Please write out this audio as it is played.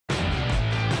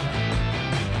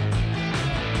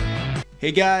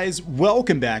Hey guys,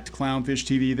 welcome back to Clownfish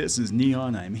TV. This is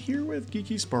Neon. I'm here with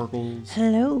Geeky Sparkles.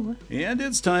 Hello. And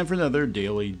it's time for another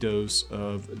daily dose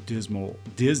of dismal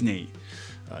Disney.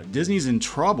 Disney's in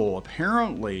trouble.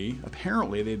 Apparently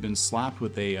they've been slapped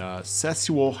with a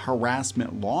sexual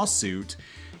harassment lawsuit.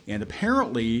 And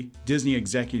apparently Disney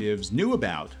executives knew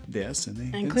about this.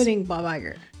 Including Bob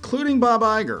Iger. Including Bob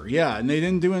Iger, yeah. And they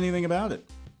didn't do anything about it.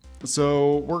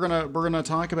 So we're gonna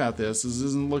talk about this. This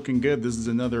isn't looking good. This is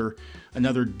another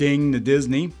ding to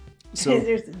Disney. So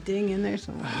there's a ding in there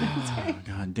somewhere. oh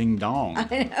God, ding dong.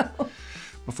 I know.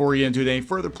 Before we get into it any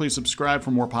further, please subscribe for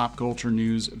more pop culture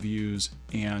news, views,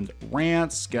 and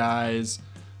rants, guys.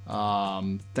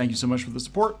 Thank you so much for the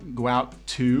support. Go out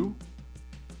to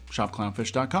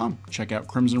shopclownfish.com. Check out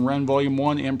Crimson Wren Volume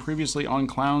 1 and previously on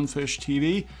Clownfish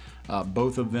TV.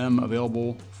 Both of them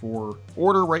available for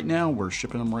order right now. We're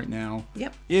shipping them right now.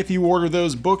 Yep. If you order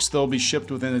those books, they'll be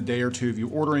shipped within a day or two of you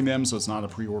ordering them, so it's not a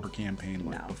pre-order campaign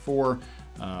like before.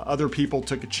 Other people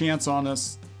took a chance on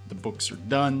us. The books are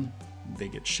done. They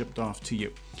get shipped off to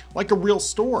you. Like a real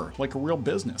store, like a real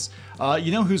business.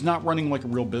 You know who's not running like a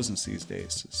real business these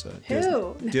days? It's,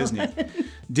 who? Disney.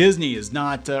 Disney is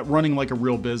not running like a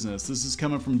real business. This is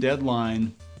coming from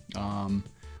Deadline.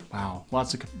 Wow,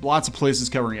 lots of places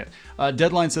covering it.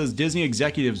 Deadline says Disney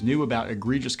executives knew about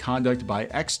egregious conduct by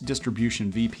ex-distribution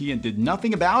VP and did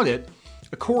nothing about it,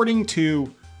 according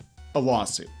to a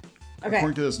lawsuit. Okay.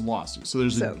 According to this lawsuit. So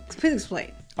please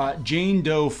explain. Jane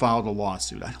Doe filed a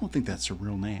lawsuit. I don't think that's her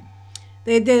real name.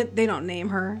 They don't name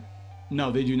her.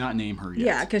 No, they do not name her yet.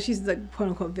 Yeah, because she's the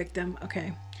quote-unquote victim.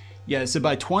 Okay. Yeah, so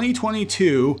by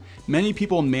 2022, many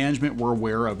people in management were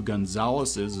aware of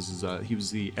Gonzales's. He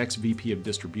was the ex-VP of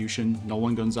distribution,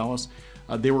 Nolan Gonzales.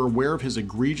 They were aware of his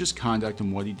egregious conduct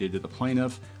and what he did to the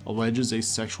plaintiff, alleges a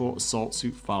sexual assault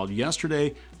suit filed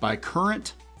yesterday by a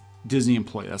current Disney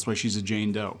employee. That's why she's a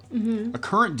Jane Doe. Mm-hmm. A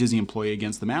current Disney employee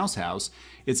against the Mouse House,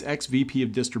 its ex-VP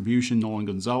of distribution, Nolan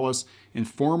Gonzales, and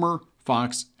various former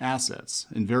Fox assets.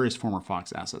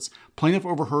 Plaintiff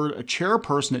overheard a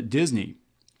chairperson at Disney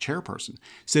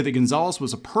said that Gonzales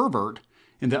was a pervert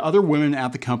and that other women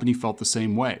at the company felt the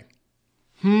same way.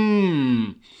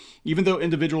 Even though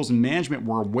individuals in management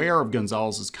were aware of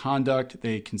Gonzales' conduct,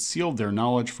 they concealed their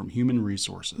knowledge from human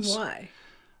resources. Why?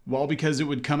 Well, because it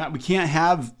would come out. We can't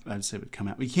have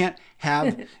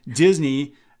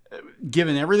Disney,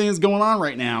 given everything that's going on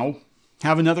right now,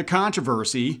 have another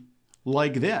controversy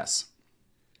like this.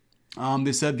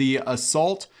 They said the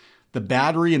assault, the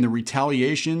battery, and the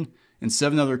retaliation and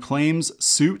 7 other claims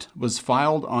suit was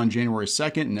filed on January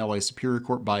 2nd in LA Superior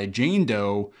Court by Jane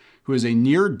Doe, who is a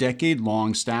near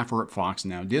decade-long staffer at Fox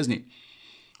and now Disney,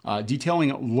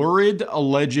 detailing lurid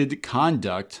alleged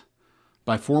conduct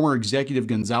by former executive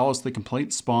Gonzales. The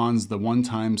complaint spawns the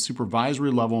one-time supervisory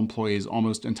level employee's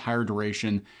almost entire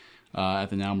duration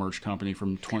at the now merged company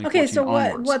from 2014 Okay, so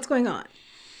onwards. what's going on?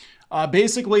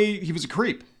 Basically, he was a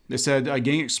creep. They said,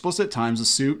 getting explicit at times, the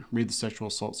suit, read the sexual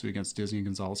assault suit against Disney and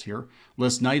Gonzales here,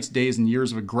 lists nights, days, and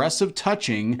years of aggressive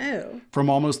touching from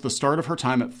almost the start of her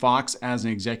time at Fox as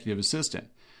an executive assistant.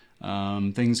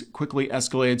 Things quickly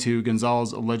escalated to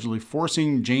Gonzales allegedly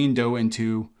forcing Jane Doe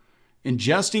into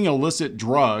ingesting illicit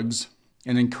drugs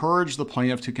and encouraged the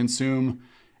plaintiff to consume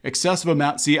excessive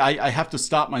amounts. See, I have to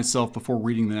stop myself before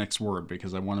reading the next word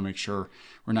because I want to make sure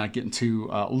we're not getting too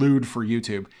lewd for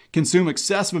YouTube. Consume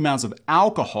excessive amounts of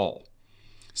alcohol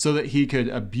so that he could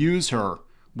abuse her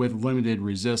with limited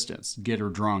resistance, get her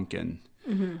drunk, and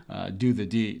do the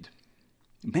deed.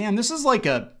 Man, this is like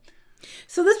a...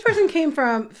 So this person came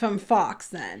from Fox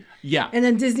then? Yeah. And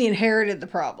then Disney inherited the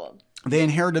problem. They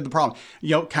inherited the problem.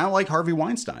 Kind of like Harvey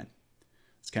Weinstein.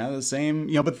 It's kind of the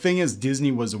same, but the thing is,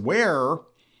 Disney was aware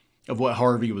of what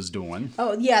Harvey was doing.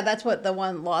 Oh, yeah, that's what the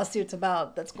one lawsuit's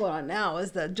about that's going on now,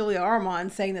 is the Julia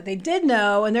Armand saying that they did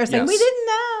know, and they're saying, we didn't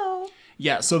know.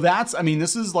 Yeah, so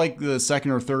this is like the second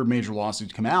or third major lawsuit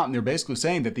to come out, and they're basically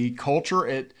saying that the culture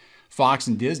at Fox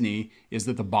and Disney is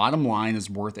that the bottom line is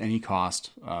worth any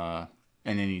cost and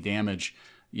any damage.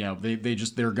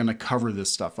 They're going to cover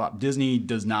this stuff up. Disney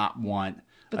does not want...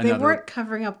 But they weren't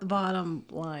covering up the bottom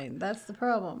line. That's the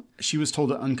problem. She was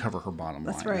told to uncover her bottom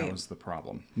line. That's right. That was the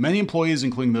problem. Many employees,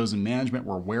 including those in management,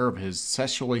 were aware of his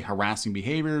sexually harassing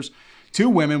behaviors to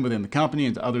women within the company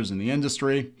and to others in the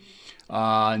industry.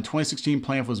 In 2016,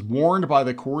 plaintiff was warned by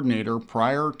the coordinator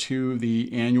prior to the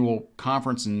annual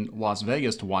conference in Las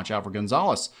Vegas to watch out for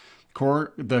Gonzales.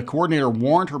 The coordinator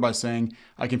warned her by saying,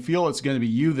 "I can feel it's going to be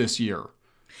you this year."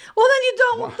 Well, then you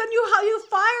don't. Wow. Then you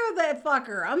fire that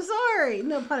fucker. I'm sorry.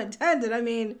 No pun intended. I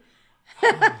mean,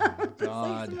 oh, God.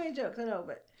 like so many jokes. I know,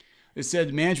 but It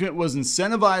said management was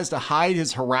incentivized to hide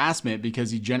his harassment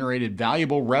because he generated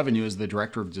valuable revenue as the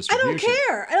director of distribution. I don't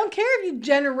care. I don't care if you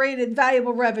generated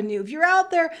valuable revenue. If you're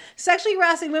out there sexually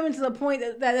harassing women to the point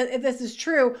that if this is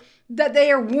true, that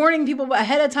they are warning people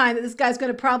ahead of time that this guy's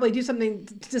going to probably do something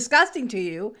disgusting to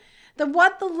you, then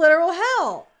what the literal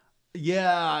hell?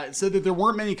 Yeah, it said that there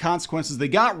weren't many consequences. They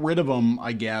got rid of him,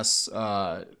 I guess,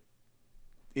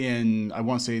 in, I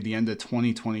want to say, the end of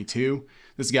 2022.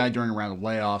 This guy during a round of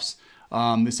layoffs.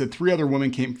 They said 3 other women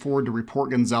came forward to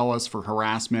report Gonzales for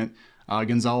harassment.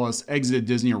 Gonzales exited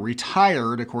Disney or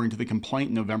retired, according to the complaint,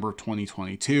 in November of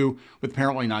 2022, with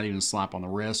apparently not even a slap on the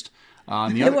wrist.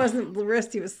 It wasn't the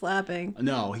wrist he was slapping.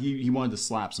 No, he wanted to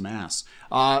slap some ass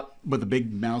with a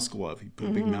big mouse glove. He put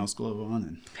a big mouse glove on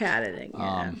and patted it.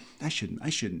 Yeah. I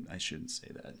shouldn't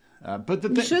say that. But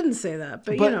you shouldn't say that.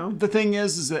 But you know, the thing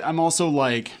is that I'm also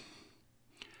like,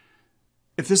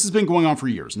 if this has been going on for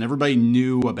years and everybody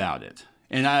knew about it,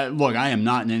 and I am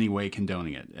not in any way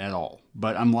condoning it at all,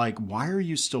 but I'm like, why are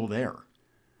you still there?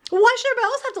 Well, why should everybody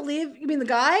else have to leave? You mean the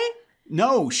guy?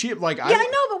 No, she like I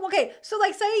know, but okay. So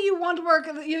like, say you want to work,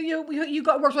 you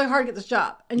worked really hard to get this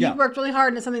job, and you worked really hard,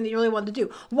 and it's something that you really wanted to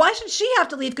do. Why should she have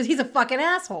to leave? Because he's a fucking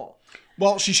asshole.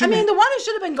 Well, she should. I mean, the one who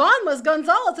should have been gone was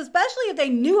Gonzales, especially if they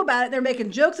knew about it. They're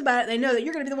making jokes about it. They know that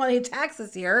you're going to be the one who attacks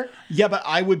this year. Yeah, but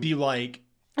I would be like.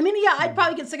 I mean, yeah, I'd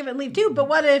probably get sick of it and leave too, but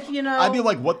what if, I'd be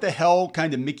like, what the hell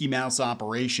kind of Mickey Mouse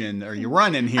operation are you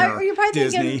running here, Or you're probably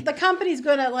Disney? thinking the company's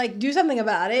going to, like, do something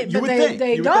about it, but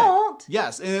they you don't.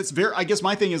 Yes, and it's I guess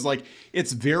my thing is, like,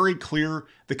 it's very clear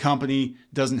the company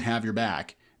doesn't have your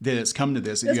back, that it's come to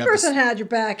this. This person had your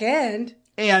back end.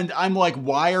 And I'm like,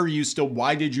 why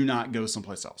did you not go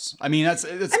someplace else? I mean, it's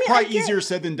probably easier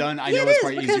said than done. I know it's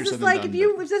probably easier said than done.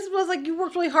 If this was like you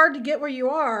worked really hard to get where you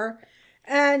are,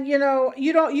 and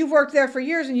you've worked there for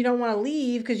years and you don't want to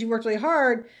leave because you worked really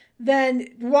hard, then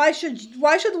why should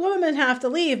the women have to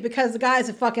leave because the guy's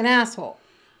a fucking asshole?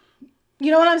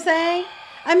 You know what I'm saying?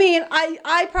 I mean,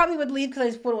 I probably would leave because I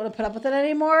just wouldn't want to put up with it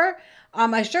anymore.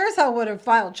 I sure as hell would have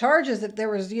filed charges if there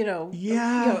was,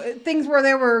 things where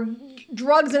there were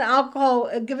drugs and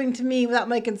alcohol given to me without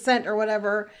my consent or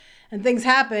whatever, and things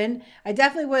happen. I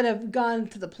definitely would have gone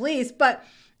to the police, but,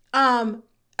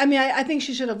 I mean, I think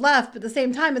she should have left, but at the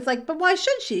same time, it's like, but why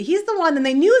should she? He's the one, and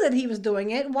they knew that he was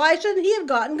doing it. Why shouldn't he have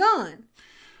gotten gone?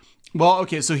 Well,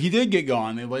 okay, so he did get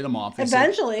gone. They laid him off.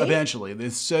 Eventually. They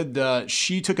said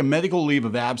she took a medical leave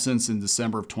of absence in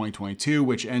December of 2022,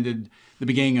 which ended the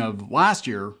beginning of last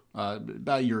year,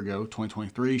 about a year ago,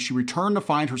 2023. She returned to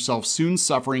find herself soon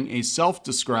suffering a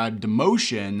self-described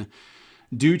demotion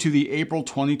due to the April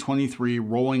 2023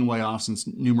 rolling layoffs in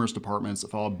numerous departments that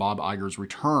followed Bob Iger's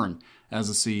return as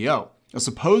a CEO. A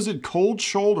supposed cold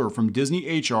shoulder from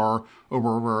Disney HR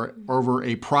over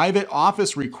a private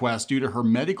office request due to her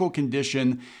medical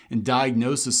condition and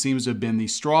diagnosis seems to have been the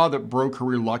straw that broke her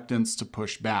reluctance to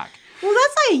push back. Well,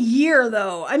 that's like a year,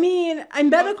 though. I mean, I'm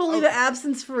medical leave of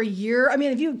absence for a year. I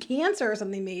mean, if you have cancer or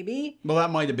something, maybe. Well,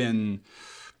 that might have been...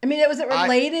 I mean, was it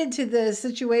related to the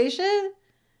situation?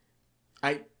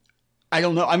 I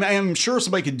don't know. I mean, I'm sure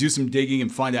somebody could do some digging and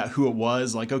find out who it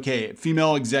was. Like, okay,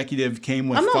 female executive came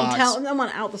with Fox. I don't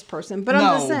want to out this person, but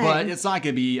I'm just saying. No, but it's not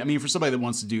going to be, I mean, for somebody that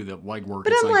wants to do the legwork.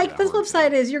 But I'm like, the flip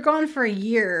side is you're gone for a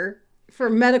year for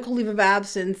medical leave of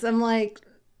absence. I'm like.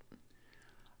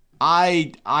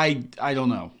 I don't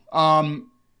know.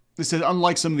 They said,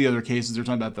 unlike some of the other cases, they're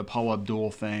talking about the Paula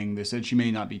Abdul thing. They said she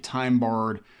may not be time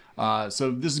barred.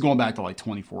 So this is going back to like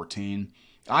 2014.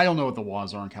 I don't know what the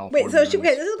laws are in California. Wait, so this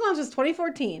is going since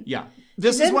 2014. Yeah.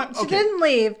 She didn't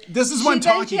leave. This is what I'm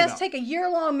talking about. She has to take a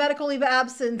year-long medical leave of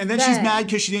absence. And then she's mad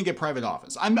because she didn't get private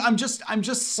office. I'm just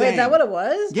saying. Wait, is that what it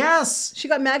was? Yes. She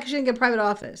got mad because she didn't get private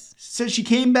office. So she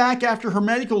came back after her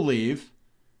medical leave.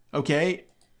 Okay.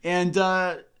 And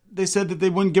they said that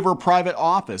they wouldn't give her a private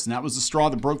office, and that was the straw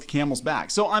that broke the camel's back.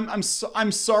 So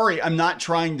I'm sorry. I'm not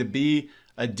trying to be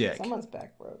a dick. Someone's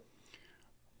back broke.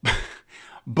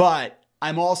 But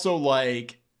I'm also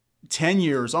like 10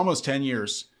 years, almost 10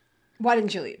 years. Why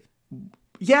didn't you leave?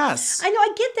 Yes. I know,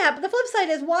 I get that. But the flip side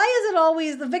is, why is it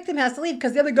always the victim has to leave?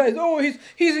 Because the other guy's,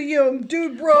 he's a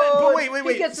dude, bro. But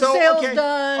wait. He gets the sales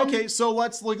done. Okay, so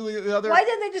let's look at the other. Why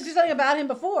didn't they just do something about him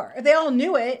before? If they all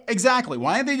knew it. Exactly.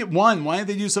 Why didn't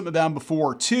they do something about him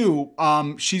before? Two,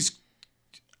 she's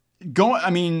going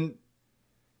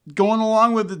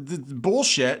along with the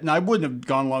bullshit, and I wouldn't have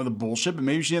gone along with the bullshit, but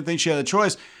maybe she didn't think she had a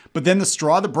choice. But then the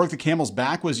straw that broke the camel's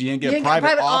back was you didn't get a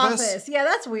private office. Yeah,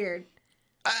 that's weird.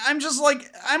 I'm just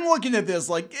like, I'm looking at this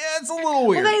like, it's a little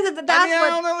weird. Well, I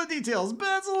don't know the details, but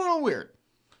it's a little weird.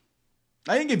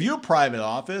 I didn't give you a private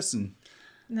office, and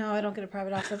No, I don't get a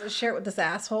private office. I share it with this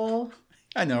asshole.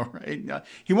 I know, right?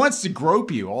 He wants to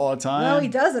grope you all the time. No, he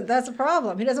doesn't. That's a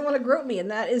problem. He doesn't want to grope me, and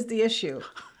that is the issue.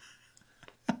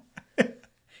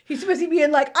 He's supposed to be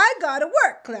being like, I gotta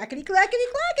work. Clackety, clackety,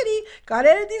 clackety.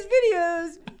 Gotta edit these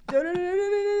videos.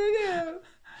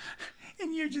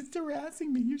 And you're just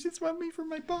harassing me. You just want me for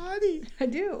my body. I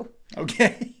do.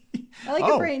 Okay. I like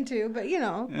your brain too, but you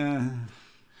know. Anyway,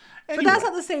 but that's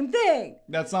not the same thing.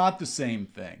 That's not the same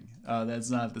thing. That's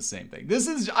not the same thing. This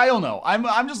is, I don't know.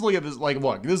 I'm just looking at this like,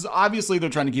 look, this is obviously they're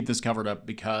trying to keep this covered up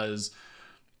because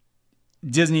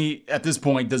Disney at this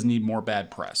point doesn't need more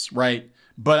bad press, right?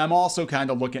 But I'm also kind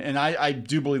of looking, and I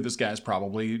do believe this guy's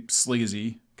probably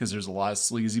sleazy because there's a lot of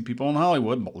sleazy people in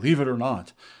Hollywood, believe it or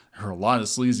not. There are a lot of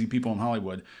sleazy people in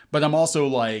Hollywood. But I'm also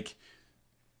like,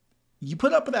 you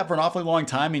put up with that for an awfully long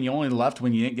time and you only left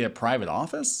when you didn't get a private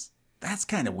office? That's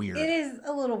kind of weird. It is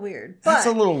a little weird. That's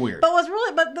a little weird. But what's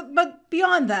really, but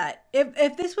beyond that,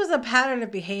 if this was a pattern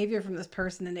of behavior from this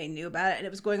person and they knew about it and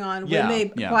it was going on when they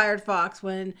acquired Fox,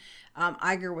 when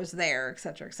Iger was there, et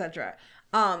cetera,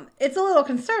 it's a little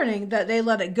concerning that they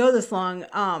let it go this long.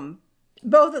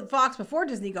 Both at Fox before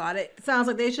Disney got it. It sounds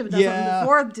like they should have done something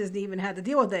before Disney even had to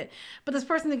deal with it. But this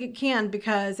person didn't get canned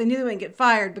because they knew they wouldn't get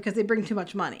fired because they bring too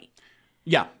much money.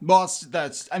 Yeah, well,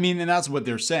 I mean, and that's what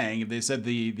they're saying. They said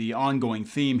the ongoing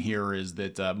theme here is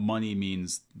that money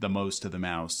means the most to the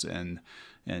mouse, and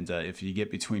if you get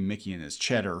between Mickey and his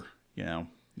cheddar, you know,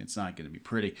 it's not going to be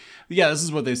pretty. But yeah, this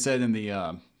is what they said in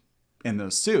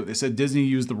the suit. They said Disney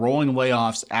used the rolling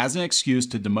layoffs as an excuse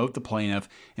to demote the plaintiff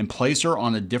and place her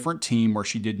on a different team where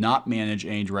she did not manage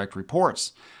any direct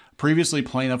reports. Previously,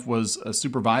 plaintiff was a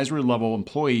supervisory level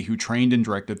employee who trained and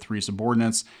directed 3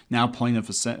 subordinates. Now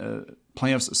plaintiff's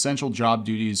essential job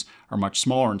duties are much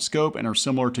smaller in scope and are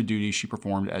similar to duties she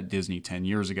performed at Disney 10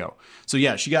 years ago. So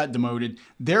yeah, she got demoted.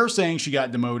 They're saying she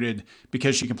got demoted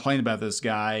because she complained about this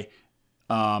guy.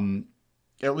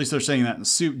 At least they're saying that in the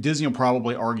suit. Disney will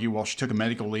probably argue, well, she took a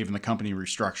medical leave and the company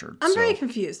restructured. I'm very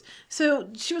confused. So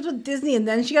she was with Disney and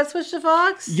then she got switched to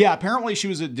Fox? Yeah, apparently she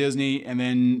was at Disney and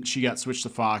then she got switched to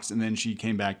Fox and then she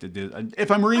came back to Disney. If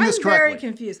I'm reading this correctly. I'm very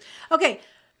confused. Okay,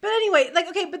 but anyway,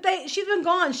 she's been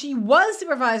gone. She was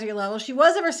supervisory level. She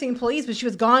was overseeing employees, but she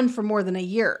was gone for more than a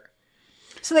year.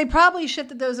 So they probably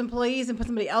shifted those employees and put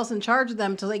somebody else in charge of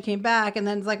them until they came back. And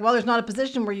then it's like, well, there's not a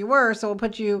position where you were, so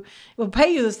we'll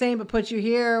pay you the same, but put you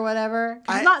here or whatever.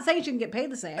 I'm not saying she can get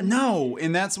paid the same. No,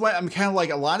 and that's why I'm kind of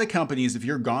like a lot of companies, if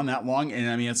you're gone that long,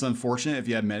 and I mean, it's unfortunate if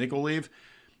you have medical leave,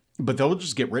 but they'll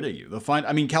just get rid of you. They'll find,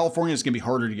 I mean, California is going to be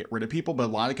harder to get rid of people, but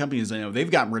a lot of companies, I know, they've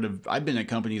gotten rid of, I've been at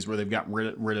companies where they've gotten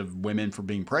rid of women for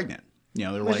being pregnant. You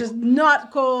know, they're Which is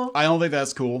not cool. I don't think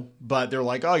that's cool, but they're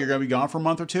like, oh, you're going to be gone for a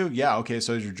month or 2? Yeah, okay,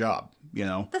 so is your job. You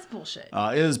know, that's bullshit.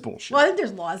 It is bullshit. Well, I think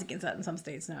there's laws against that in some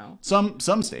states now. Some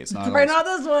states, not probably not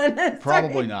this one.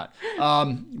 Probably not.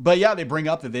 But yeah, they bring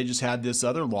up that they just had this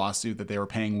other lawsuit that they were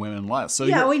paying women less. So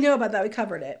yeah, we know about that. We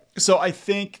covered it. So I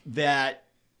think that,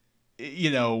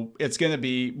 you know, it's going to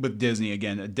be with Disney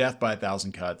again, a death by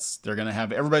 1,000 cuts. They're going to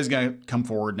have, everybody's going to come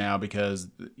forward now because,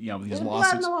 you know, these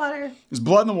lawsuits. Blood in the water. There's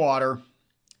blood in the water.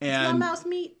 And it's not mouse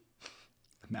meat.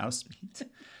 Mouse meat.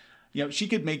 You know, she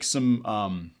could make some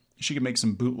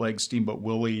bootleg Steamboat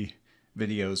Willie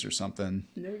videos or something.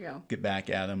 There you go. Get back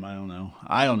at him. I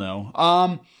don't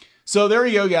know. So there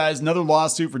you go, guys. Another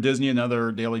lawsuit for Disney.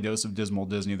 Another daily dose of dismal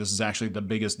Disney. This is actually the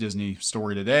biggest Disney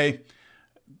story today.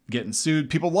 Getting sued.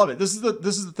 People love it. This is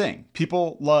the thing.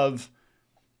 People love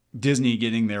Disney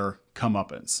getting their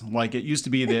comeuppance. Like it used to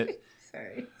be that.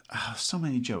 Sorry. Oh, so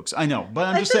many jokes. I know, but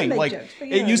I'm just saying, like,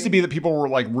 it used to be that people were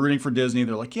like rooting for Disney.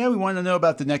 They're like, yeah, we want to know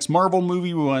about the next Marvel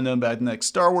movie. We want to know about the next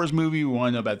Star Wars movie. We want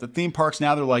to know about the theme parks.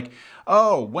 Now they're like,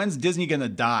 oh, when's Disney going to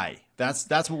die? That's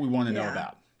what we want to know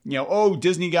about. You know, oh,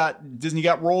 Disney got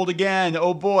rolled again.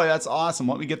 Oh boy, that's awesome.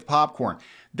 Let me get the popcorn.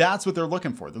 That's what they're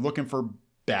looking for. They're looking for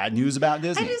bad news about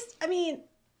Disney. I mean,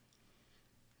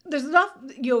 there's enough,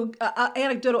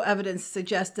 anecdotal evidence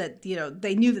suggests that,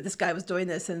 they knew that this guy was doing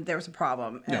this and there was a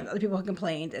problem and other people had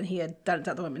complained and he had done it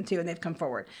to other women too and they've come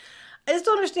forward. I just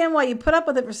don't understand why you put up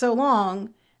with it for so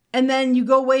long and then you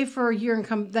go away for a year and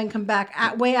come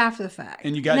back way after the fact.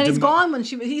 And then he's gone when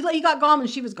he got gone when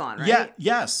she was gone, right? Yeah,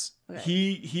 yes.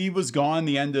 Okay. He was gone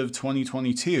the end of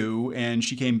 2022 and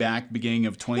she came back beginning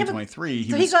of 2023.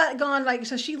 He got gone,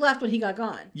 so she left when he got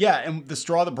gone. Yeah, and the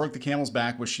straw that broke the camel's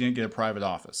back was she didn't get a private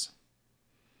office.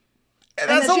 And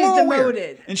that's she's demoted.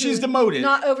 Weird. And she's demoted.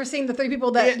 Not overseeing the 3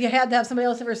 people that you had to have somebody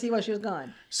else oversee while she was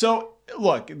gone. So,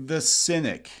 look, the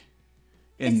cynic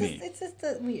in me. It's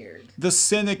just weird. The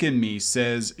cynic in me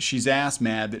says she's ass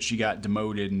mad that she got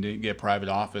demoted and didn't get a private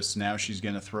office. Now she's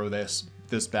going to throw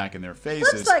this back in their Flip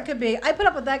faces. side could be, I put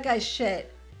up with that guy's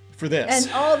shit. For this.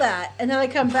 And all that. And then I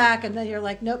come back and then you're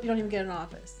like, nope, you don't even get an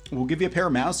office. We'll give you a pair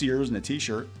of mouse ears and a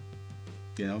t-shirt.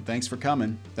 You know, thanks for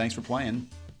coming. Thanks for playing.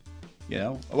 You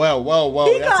know, whoa.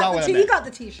 That's not what I meant. He got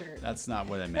the t-shirt. That's not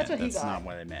what I meant. That's not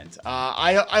what I meant.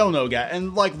 I don't know, guys.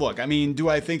 And like, look, I mean, do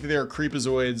I think that there are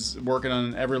creepazoids working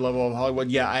on every level of Hollywood?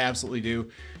 Yeah, I absolutely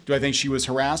do. Do I think she was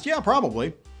harassed? Yeah,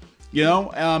 probably. You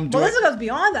know, this goes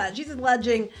beyond that. She's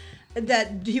alleging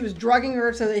that he was drugging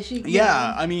her so that she.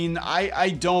 Yeah, I mean,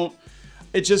 I don't.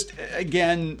 It just,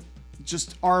 again,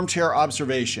 just armchair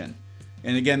observation.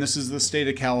 And again, this is the state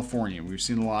of California. We've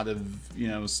seen a lot of, you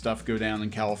know, stuff go down in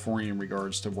California in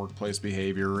regards to workplace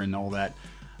behavior and all that.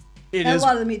 And a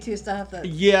lot of the Me Too stuff.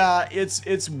 Yeah,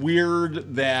 it's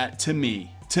weird that to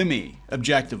me,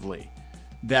 objectively,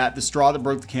 that the straw that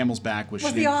broke the camel's back was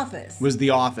The Office. Was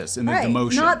The Office and the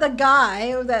demotion. Not the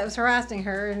guy that was harassing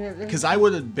her. Because I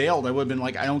would have bailed. I would have been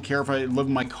like, I don't care if I live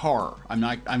in my car. I'm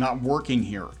not working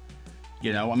here.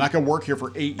 You know, I'm not going to work here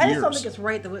for 8 years. I just don't think it's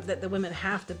right that the women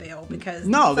have to bail because...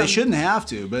 No, they shouldn't have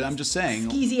to, but I'm just saying...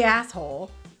 Skeezy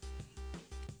asshole.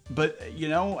 But, you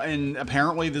know, and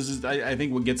apparently this is... I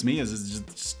think what gets me is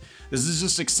this is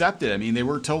just accepted. I mean, they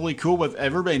were totally cool with...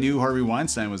 Everybody knew Harvey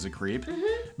Weinstein was a creep.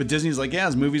 Mm-hmm. But Disney's like, yeah,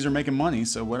 his movies are making money,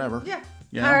 so whatever. Yeah.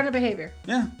 Pattern of behavior.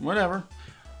 Yeah, whatever.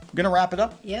 I'm going to wrap it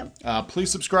up. Yep.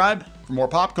 Please subscribe for more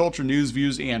pop culture news,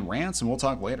 views, and rants, and we'll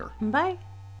talk later. Bye.